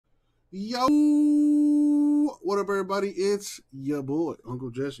Yo, what up, everybody? It's your boy, Uncle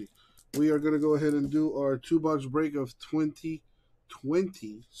Jesse. We are going to go ahead and do our 2-box break of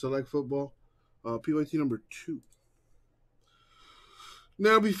 2020 Select Football, PYT number 2.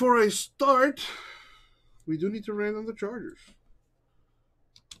 Now, before I start, we do need to random the Chargers.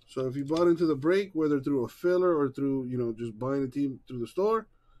 So if you bought into the break, whether through a filler or through, just buying a team through the store,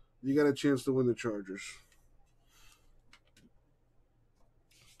 you got a chance to win the Chargers.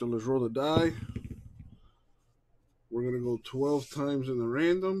 So let's roll the die. We're going to go 12 times in the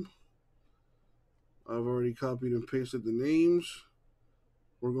random. I've already copied and pasted the names.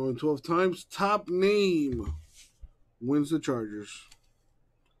 We're going 12 times. Top name wins the Chargers.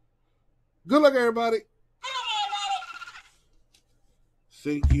 Good luck, everybody.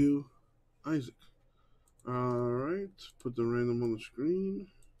 Thank you, Isaac. All right. Put the random on the screen.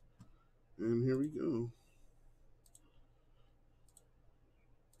 And here we go.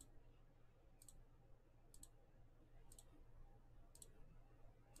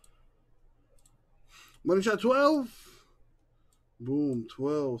 Money shot 12. Boom,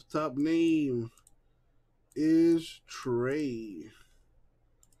 12. Top name is Trey.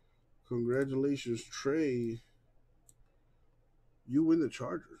 Congratulations, Trey. You win the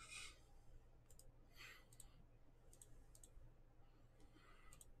Chargers.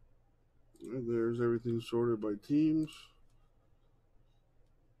 And there's everything sorted by teams.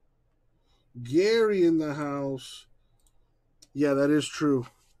 Gary in the house. Yeah, that is true.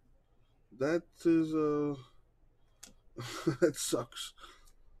 That is that sucks.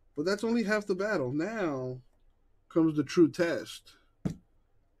 But that's only half the battle. Now comes the true test.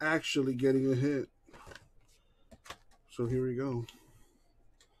 Actually getting a hit. So here we go.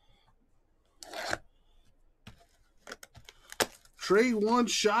 Trey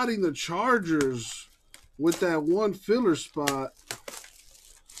one-shotting the Chargers with that one filler spot.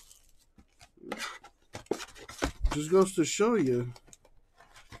 Just goes to show you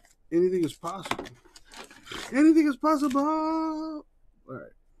anything is possible. Anything is possible. All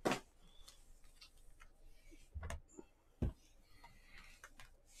right.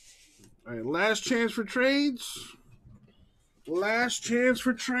 All right, last chance for trades. Last chance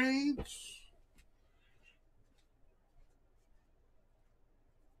for trades.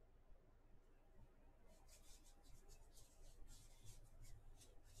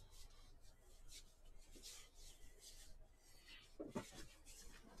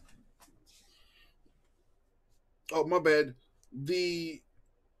 Oh, my bad. The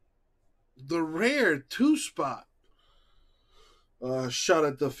rare 2 spot shot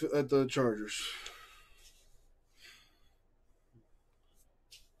at the Chargers.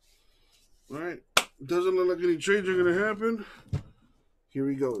 All right. Doesn't look like any trades are going to happen. Here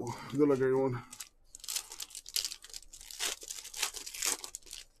we go. Good luck, everyone.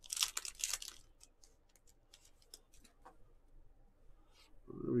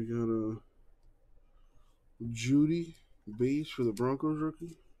 We got a Judy base for the Broncos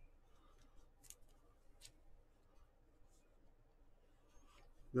rookie.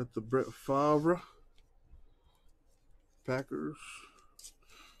 Got the Brett Favre Packers.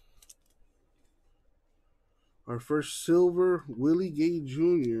 Our first silver Willie Gay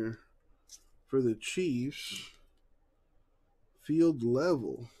Jr. for the Chiefs. Field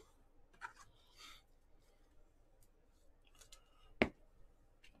level.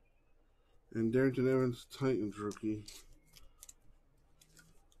 And Darrington Evans Titans rookie.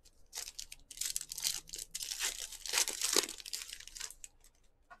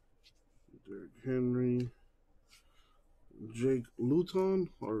 Derrick Henry. Jake Luton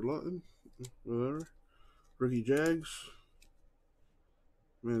or Lutton, whatever. Rookie Jags.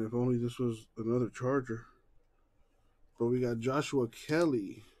 Man, if only this was another Charger. But we got Joshua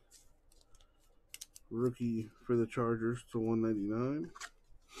Kelly, rookie for the Chargers to 199.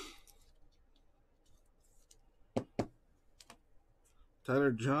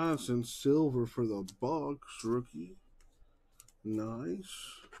 Tyler Johnson, silver for the Bucks, rookie. Nice.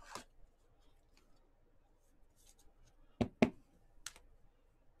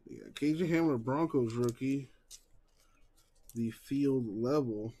 Yeah, KJ Hamler, Broncos rookie. The field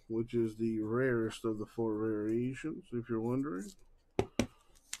level, which is the rarest of the 4 variations, if you're wondering.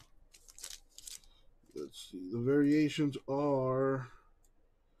 Let's see. The variations are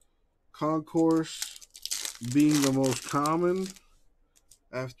Concourse being the most common.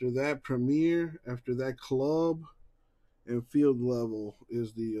 After that, Premier. After that, Club. And field level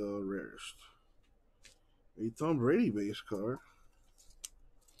is the rarest. A Tom Brady base card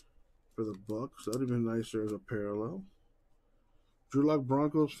for the Bucks. That would have been nicer as a parallel. Drew Lock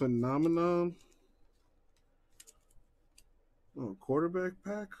Broncos Phenomenon. Oh, quarterback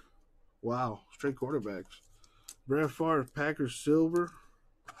pack. Wow, straight quarterbacks. Brett Favre, Packers silver.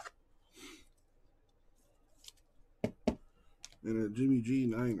 And a Jimmy G,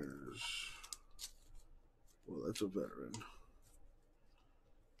 Niners. Well, that's a veteran.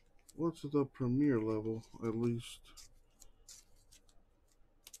 What's the premier level, at least?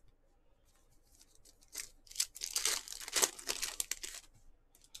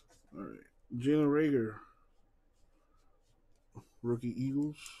 All right. Jalen Rager, rookie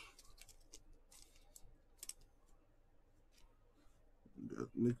Eagles. Got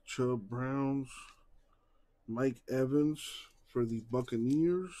Nick Chubb, Browns. Mike Evans for the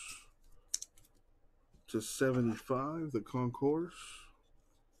Buccaneers to 75, the concourse.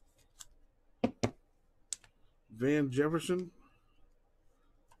 Van Jefferson,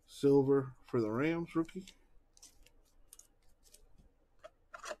 silver for the Rams rookie.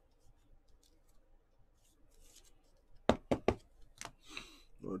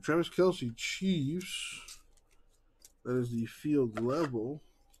 Travis Kelce, Chiefs. That is the field level.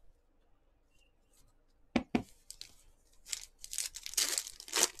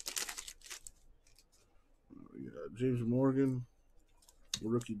 James Morgan,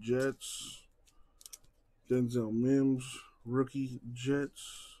 rookie Jets. Denzel Mims, rookie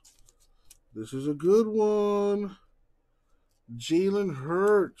Jets. This is a good one. Jalen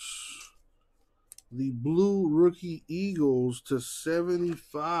Hurts, the blue rookie Eagles to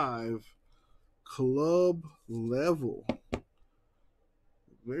 75, club level.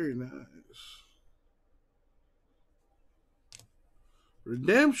 Very nice.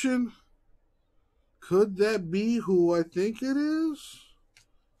 Redemption. Could that be who I think it is?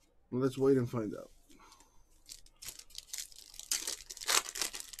 Let's wait and find out.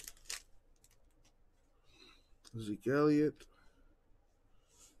 Zeke Elliott.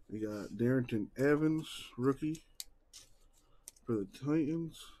 We got Darrington Evans, rookie for the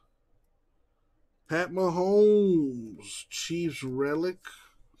Titans. Pat Mahomes, Chiefs relic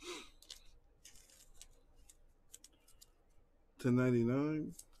to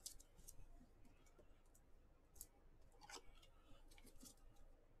 99.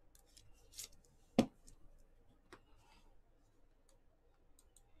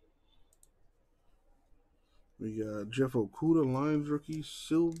 We got Jeff Okuda, Lions rookie,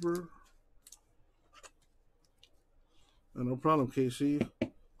 silver. No problem, KC.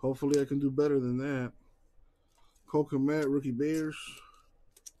 Hopefully I can do better than that. Cole Kmet, rookie Bears.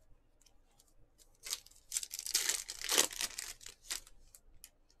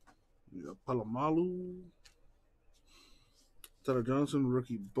 We got Palomalu. Tyler Johnson,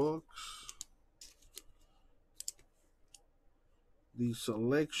 rookie Bucks. The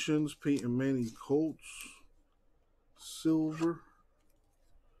selections, Peyton Manning, Colts, silver.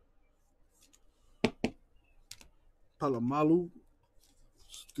 Palomalu,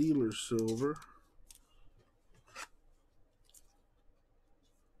 Steelers, silver.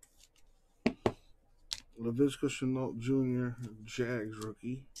 Laviska Shenault Jr., Jags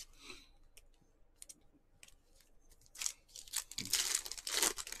rookie.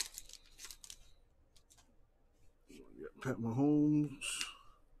 Pat Mahomes.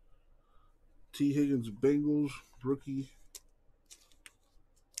 T. Higgins, Bengals, rookie.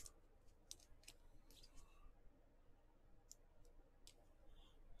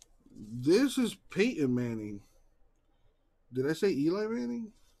 This is Peyton Manning. Did I say Eli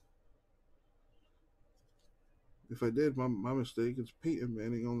Manning? If I did, my mistake. It's Peyton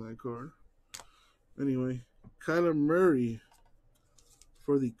Manning on that card. Anyway, Kyler Murray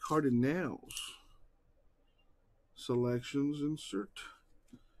for the Cardinals. Selections insert.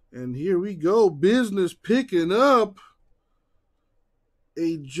 And here we go. Business picking up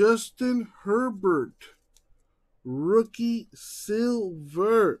a Justin Herbert rookie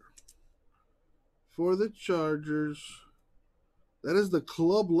silver for the Chargers. That is the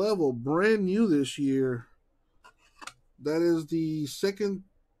club level, brand new this year. That is the second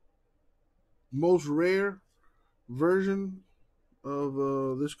most rare version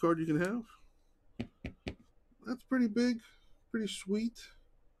of this card you can have. That's pretty big, pretty sweet.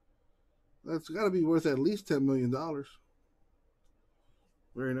 That's got to be worth at least $10 million.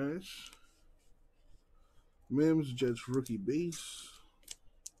 Very nice. Mims, Jets rookie base.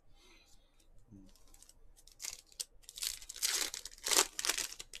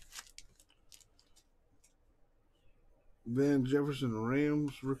 Van Jefferson,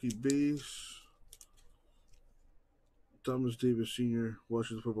 Rams rookie base. Thomas Davis Sr.,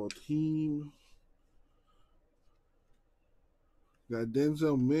 Washington football team. Got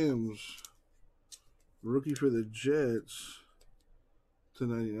Denzel Mims, rookie for the Jets to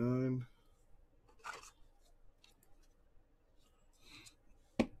 99.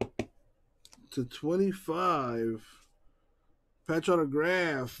 /25. Patch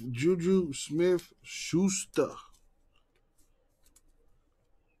autograph. Juju Smith-Schuster.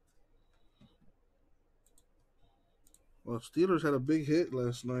 Well, Steelers had a big hit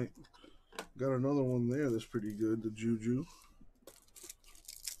last night. Got another one there that's pretty good, the Juju.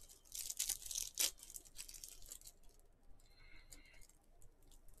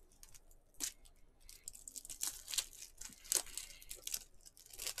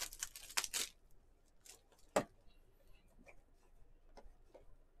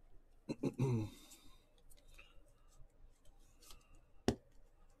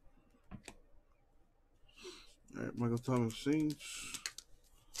 All right, Michael Thomas Saints.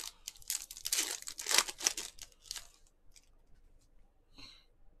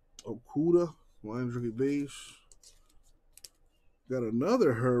 Okuda, Lions rookie base. Got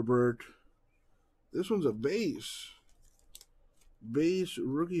another Herbert. This one's a base. Base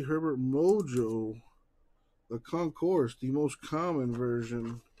rookie Herbert Mojo. The Concourse, the most common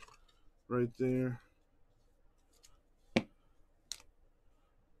version right there.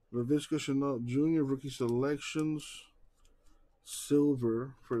 Laviska Shenault Jr. rookie selections.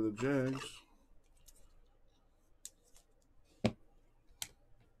 Silver for the Jags.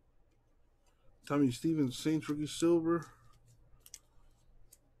 Tommy Stevens Saints rookie silver.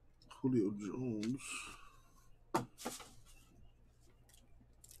 Julio Jones.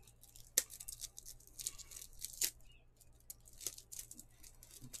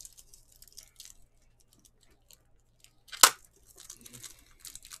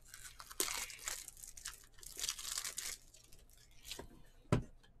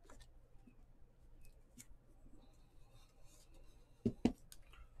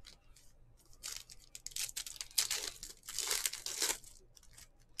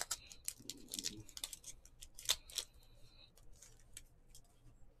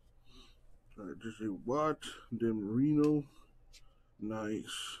 All right, just a Watt, Marino.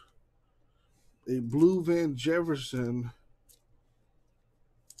 Nice. A blue Van Jefferson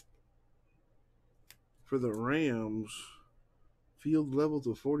for the Rams. Field level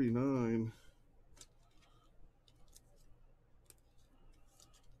to 49.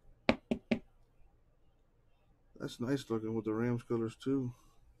 That's nice looking with the Rams colors too.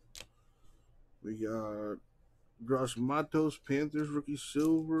 We got Gross Matos, Panthers rookie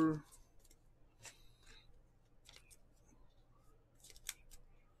silver.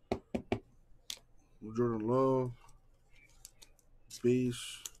 Jordan Love,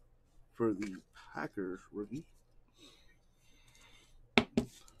 base for the Packers rookie.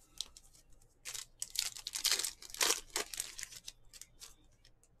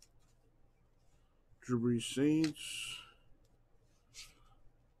 Drew Brees Saints.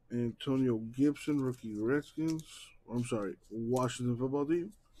 Antonio Gibson, rookie Redskins. I'm sorry, Washington football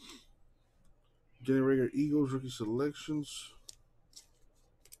team. Danny Rager Eagles, rookie selections.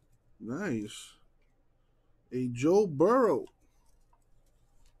 Nice. A Joe Burrow,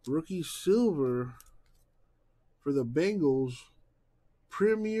 rookie silver for the Bengals,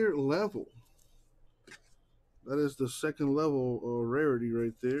 premier level. That is the second level rarity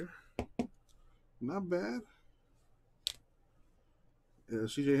right there. Not bad.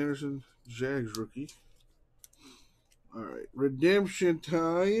 CJ Henderson, Jags rookie. All right, redemption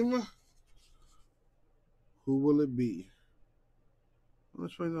time. Who will it be?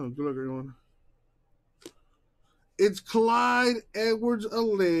 Let's find out. Good luck, everyone. It's Clyde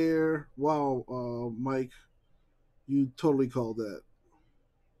Edwards-Helaire. Wow, Mike, you totally called that.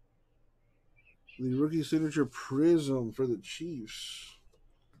 The rookie signature prism for the Chiefs.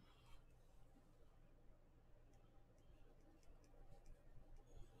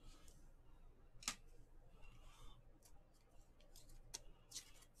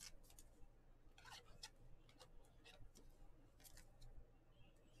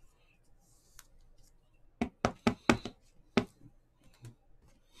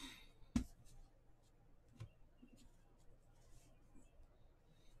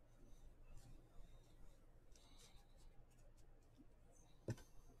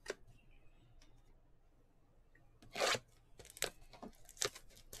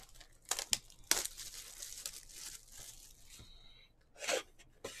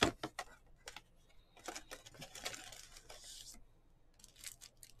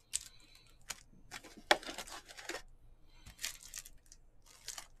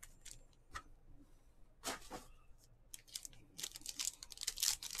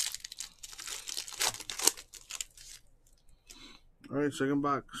 All right, second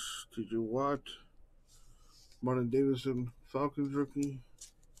box. TJ Watt, Martin Davidson, Falcons rookie.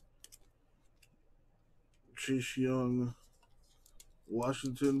 Chase Young,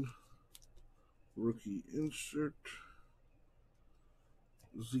 Washington. Rookie insert.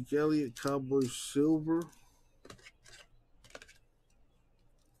 Zeke Elliott, Cowboys silver.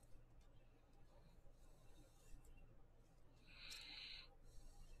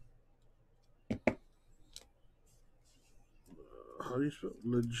 How do you spell?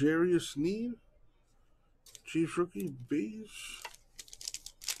 L'Jarius Sneed, Chiefs rookie base.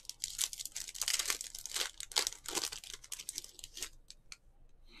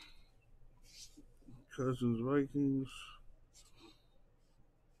 Cousins Vikings.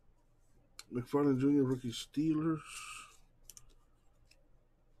 McFarland Jr. rookie Steelers.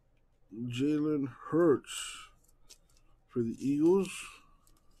 Jalen Hurts for the Eagles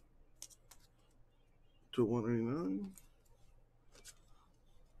to 199.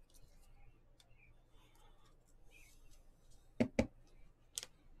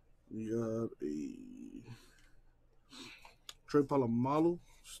 We got a Trey Polamalu,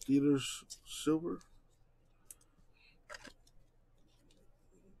 Steelers silver.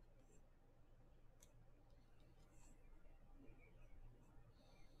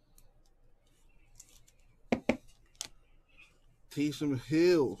 Taysom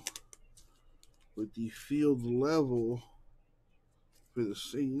Hill with the field level for the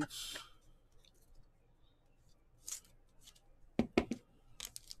Saints.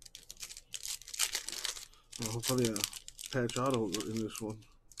 Hopefully a patch auto in this one.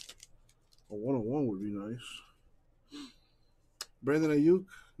 A 101 would be nice. Brandon Ayuk,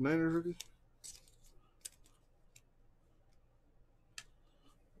 Niners rookie.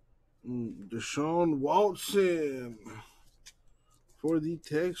 Deshaun Watson for the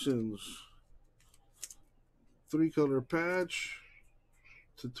Texans. 3-color patch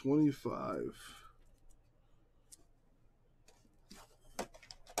to 25.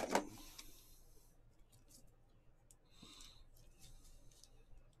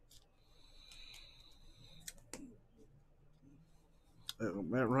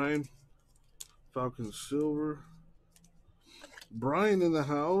 Matt Ryan, Falcons silver. Brian in the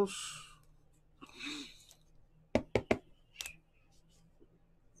house.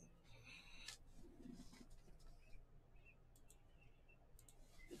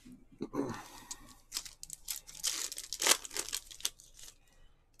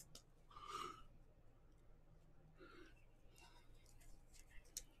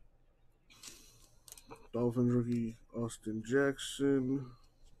 Dolphins rookie Austin Jackson.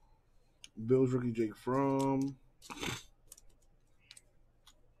 Bills rookie Jake Fromm.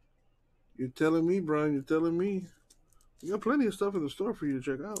 You're telling me, Brian, you're telling me. We got plenty of stuff in the store for you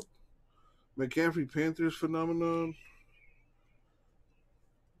to check out. McCaffrey Panthers phenomenon.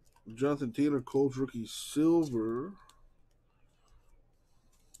 Jonathan Taylor Colts rookie silver.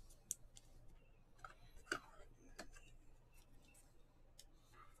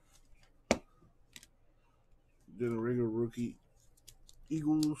 Then a regular rookie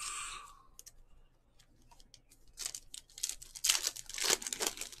Eagles.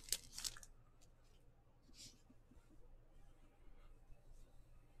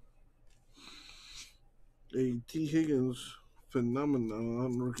 A T. Higgins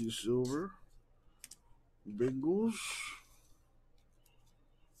phenomenon rookie silver. Bengals.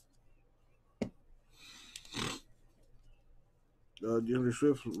 DeAndre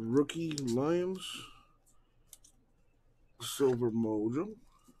Swift rookie Lions. Silver mojo.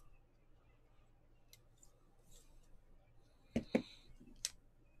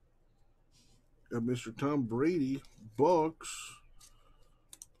 Mr. Tom Brady Bucks.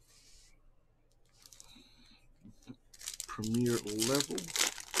 Premier level.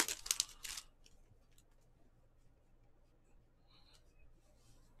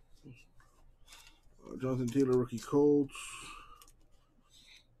 Jonathan Taylor rookie Colts.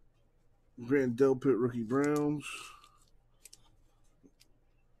 Grant Delpit rookie Browns.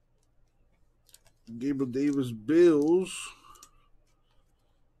 Gabriel Davis Bills.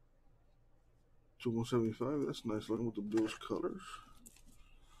 To 175. That's nice looking with the Bills colors.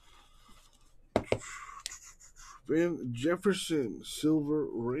 Van Jefferson silver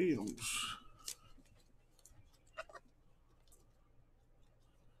Rams.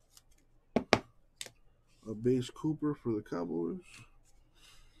 A base Cooper for the Cowboys.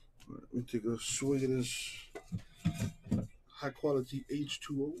 All right, let me take a swig of this high quality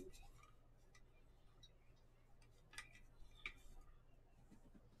H2O.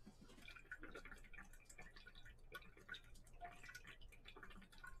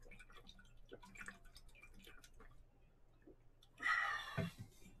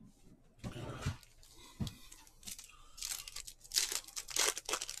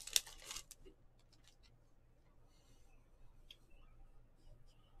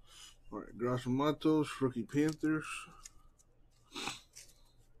 All right, Grass Matos, rookie Panthers.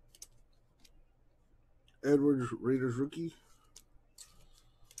 Edwards, Raiders rookie.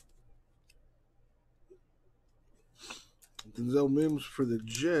 Denzel Mims for the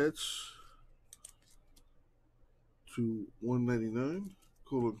Jets to 199.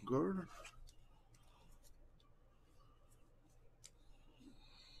 Cool looking card.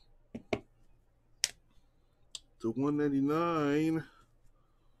 To 199.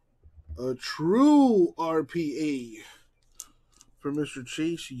 A true RPA for Mr.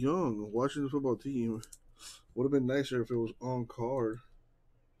 Chase Young. Washington football team. Would have been nicer if it was on card.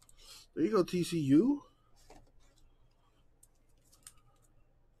 There you go, TCU.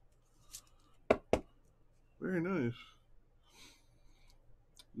 Very nice.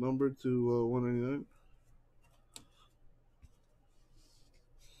 Numbered to 199.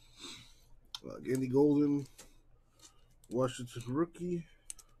 Andy Golden, Washington rookie.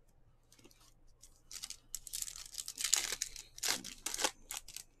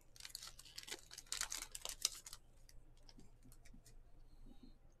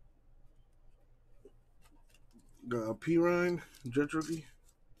 P. Ryan, Jets rookie.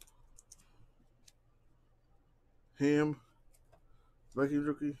 Ham, Vikings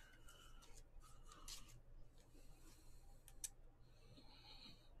rookie.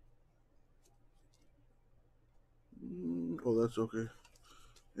 Oh, that's okay.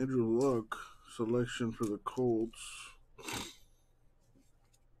 Andrew Luck, selection for the Colts.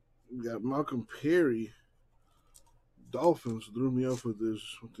 We got Malcolm Perry, Dolphins. Threw me off with this.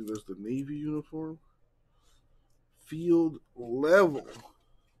 I think that's the Navy uniform. Field level.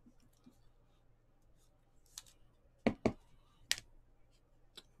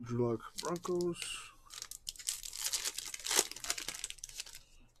 Drew Luck, Broncos.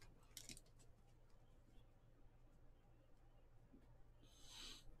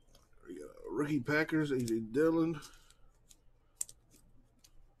 We got rookie Packers, A.J. Dillon.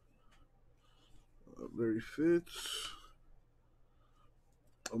 Larry Fitz.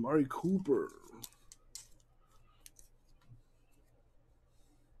 Amari Cooper.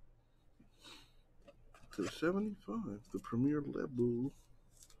 To 75, the Premier level.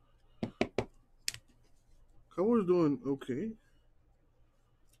 Cowboys doing okay.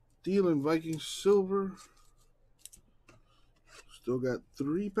 Thielen, Vikings silver. Still got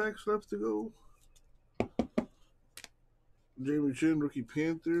 3 packs left to go. Jamie Chin, rookie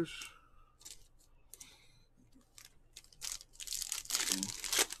Panthers.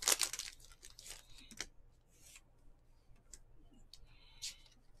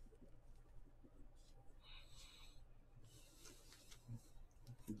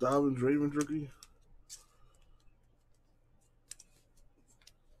 Dobbins, Ravens rookie.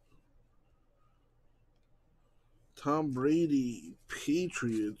 Tom Brady,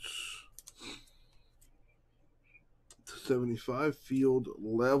 Patriots. To 75, field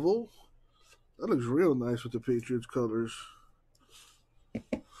level. That looks real nice with the Patriots colors.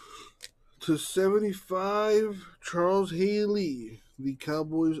 To 75, Charles Haley, the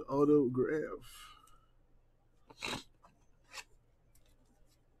Cowboys autograph.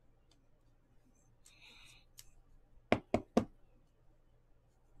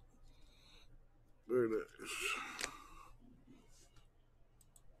 Very nice.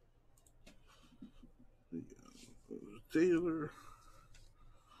 Taylor.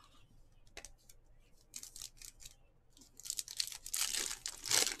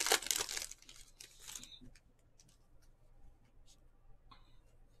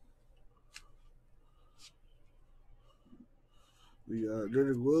 We got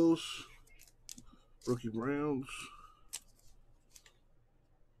Jedrick Wills, rookie Browns.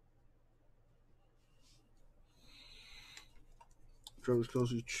 Travis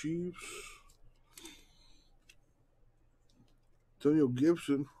Kelce, Chiefs. Antonio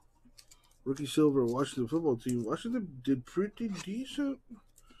Gibson, rookie silver, Washington football team. Washington did pretty decent.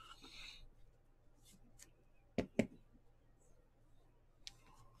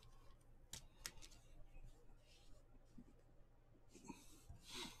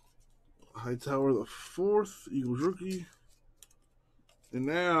 Hightower the 4th, Eagles rookie. And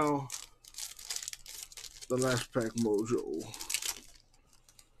now, the last pack mojo.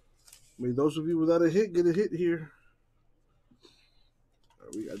 May those of you without a hit get a hit here.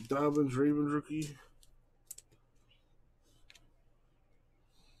 We got Dobbins, Ravens rookie.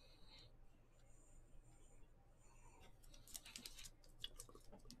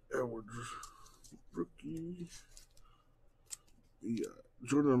 Edwards rookie. We got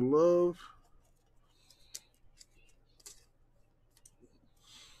Jordan Love.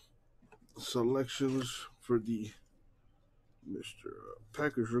 Selections for the Mr.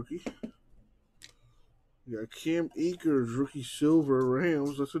 Packers rookie. We got Cam Akers, rookie silver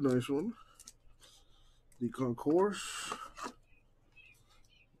Rams. That's a nice one. The concourse.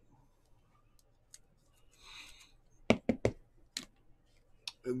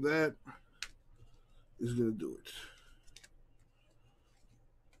 And that is going to do it.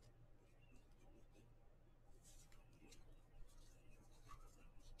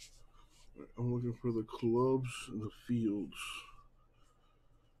 I'm looking for the clubs and the fields.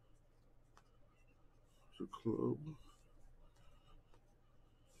 The club.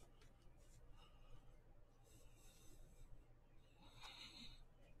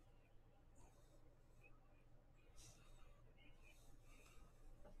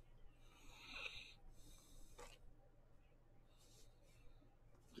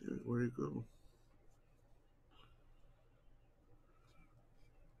 Where'd it go?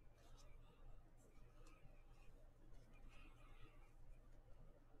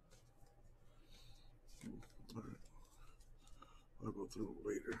 All right. I'll go through it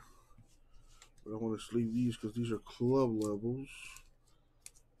later. But I want to sleeve these because these are club levels,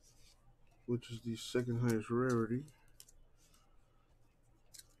 which is the second highest rarity.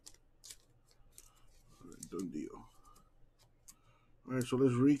 All right, done deal. All right, so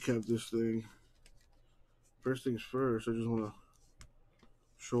let's recap this thing. First things first, I just want to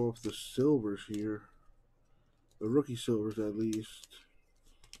show off the silvers here. The rookie silvers, at least.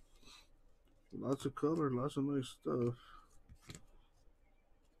 Lots of color, lots of nice stuff.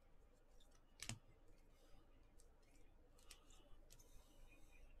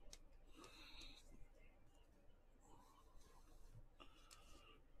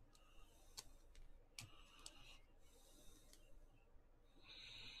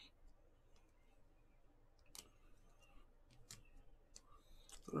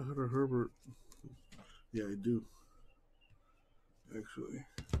 I had a Herbert. Yeah, I do. Actually,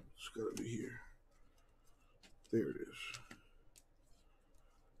 it's got to be here. There it is.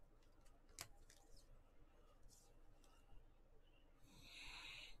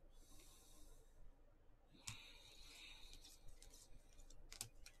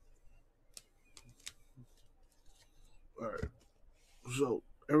 All right. So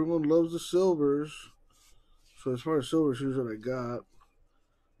everyone loves the silvers. So as far as silvers, here's what I got.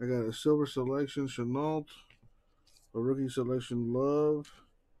 I got a silver selection Chenault, a rookie selection Love,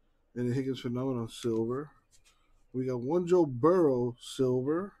 and a Higgins Phenomenon silver. We got one Joe Burrow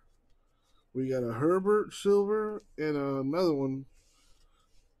silver. We got a Herbert silver and another one.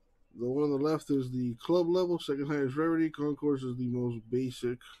 The one on the left is the club level, second highest rarity. Concourse is the most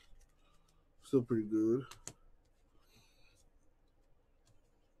basic. Still pretty good.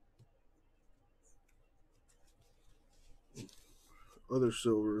 Other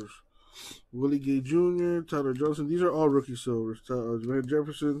silvers. Willie Gay Jr., Tyler Johnson. These are all rookie silvers. Van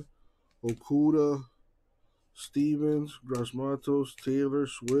Jefferson, Okuda, Stevens, Grasmatos, Taylor,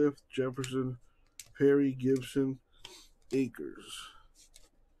 Swift, Jefferson, Perry, Gibson, Akers.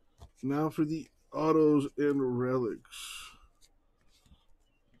 Now for the autos and relics.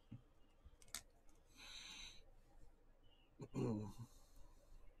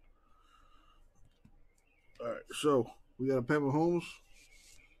 Alright, so we got a Pat Mahomes,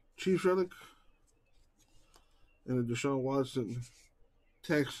 Chiefs relic, and a Deshaun Watson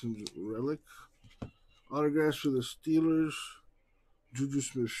Texans relic. Autographs for the Steelers, Juju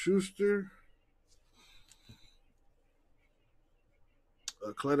Smith-Schuster,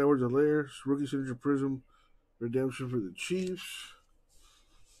 Clyde Edwards-Helaire, rookie signature prism redemption for the Chiefs.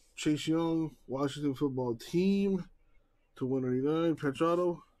 Chase Young, Washington football team to 199, patch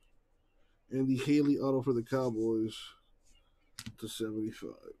auto. And the Haley auto for the Cowboys to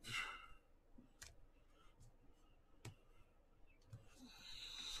 75.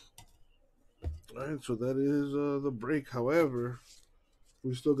 All right, so that is the break. However,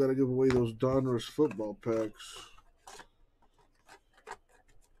 we still got to give away those Donruss football packs.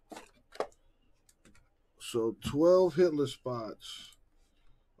 So 12 hitless spots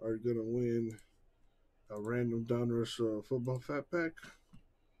are going to win a random Donruss football fat pack.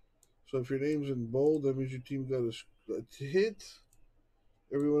 So if your name's in bold, that means your team got a hit.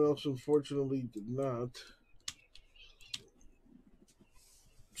 Everyone else, unfortunately, did not.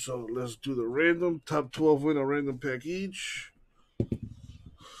 So let's do the random. Top 12 win a random pack each.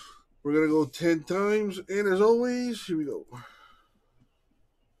 We're going to go 10 times. And as always, here we go.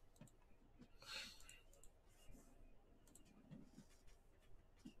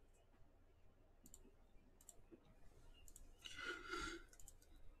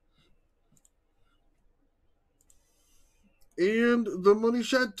 And the money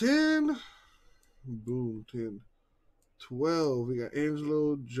shot 10. Boom, 10. 12. We got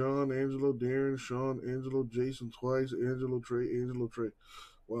Angelo, John, Angelo, Darren, Sean, Angelo, Jason twice, Angelo, Trey, Angelo, Trey.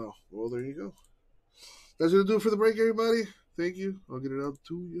 Wow. Well, there you go. That's going to do it for the break, everybody. Thank you. I'll get it out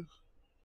to you.